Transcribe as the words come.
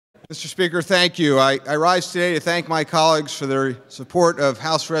Mr. Speaker, thank you. I rise today to thank my colleagues for their support of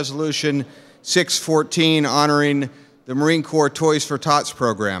House Resolution 614 honoring the Marine Corps Toys for Tots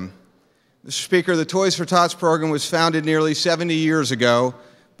program. Mr. Speaker, the Toys for Tots program was founded nearly 70 years ago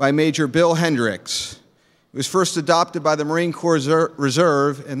by Major Bill Hendricks. It was first adopted by the Marine Corps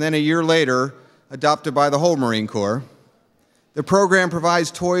Reserve and then a year later adopted by the whole Marine Corps. The program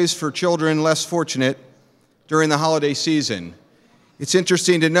provides toys for children less fortunate during the holiday season. It's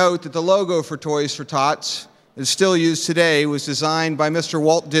interesting to note that the logo for Toys for Tots, that is still used today, was designed by Mr.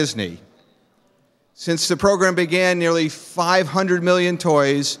 Walt Disney. Since the program began, nearly 500 million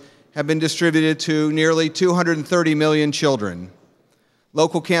toys have been distributed to nearly 230 million children.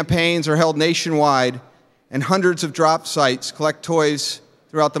 Local campaigns are held nationwide, and hundreds of drop sites collect toys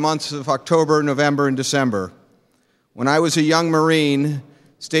throughout the months of October, November, and December. When I was a young Marine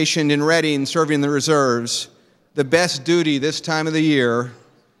stationed in Reading serving the reserves, the best duty this time of the year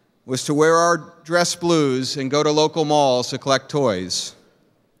was to wear our dress blues and go to local malls to collect toys.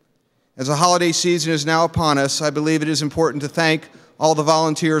 As the holiday season is now upon us, I believe it is important to thank all the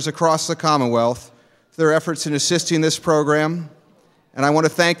volunteers across the Commonwealth for their efforts in assisting this program, and I want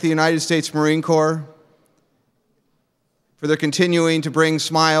to thank the United States Marine Corps for their continuing to bring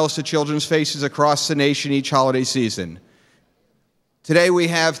smiles to children's faces across the nation each holiday season. Today we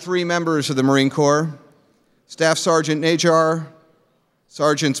have 3 members of the Marine Corps, Staff Sergeant Najar,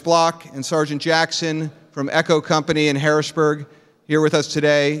 Sergeants Block, and Sergeant Jackson from Echo Company in Harrisburg here with us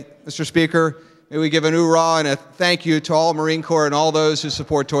today. Mr. Speaker, may we give an hoorah and a thank you to all Marine Corps and all those who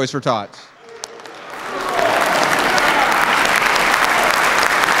support Toys for Tots.